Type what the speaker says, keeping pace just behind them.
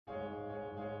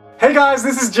Hey guys,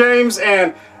 this is James,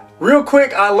 and real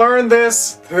quick, I learned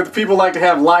this. People like to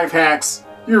have life hacks.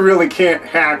 You really can't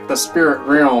hack the spirit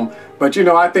realm, but you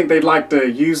know, I think they'd like to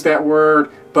use that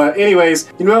word. But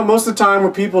anyways, you know, most of the time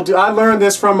when people do, I learned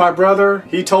this from my brother.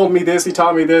 He told me this, he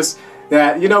taught me this,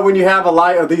 that, you know, when you have a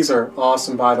light, oh, these are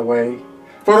awesome, by the way.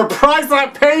 For the price I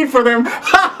paid for them.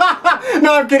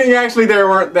 No, I'm kidding, actually they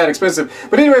weren't that expensive.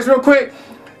 But anyways, real quick,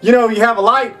 you know, you have a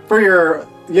light for your,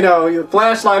 you know, your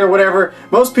flashlight or whatever.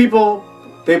 Most people,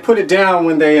 they put it down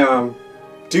when they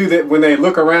do that, when they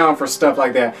look around for stuff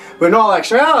like that. But in all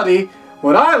actuality,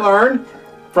 what I learned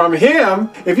from him,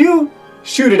 if you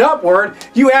shoot it upward,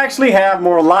 you actually have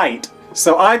more light.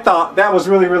 So I thought that was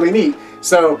really, really neat.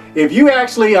 So if you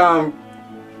actually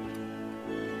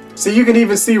see, you can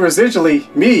even see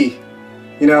residually me,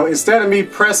 you know, instead of me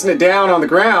pressing it down on the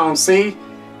ground, see?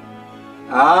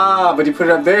 But you put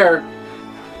it up there.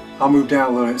 I'll move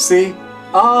down a little bit. See?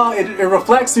 Oh, it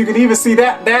reflects. You can even see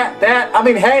that. I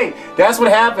mean, hey, that's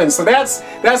what happens. So that's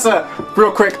a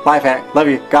real quick life hack. Love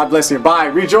you. God bless you. Bye.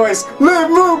 Rejoice. Live,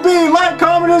 move, be. Like,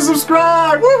 comment, and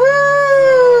subscribe.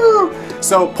 Woohoo!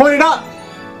 So point it up,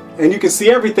 and you can see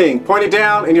everything. Point it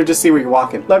down, and you'll just see where you're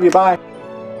walking. Love you. Bye.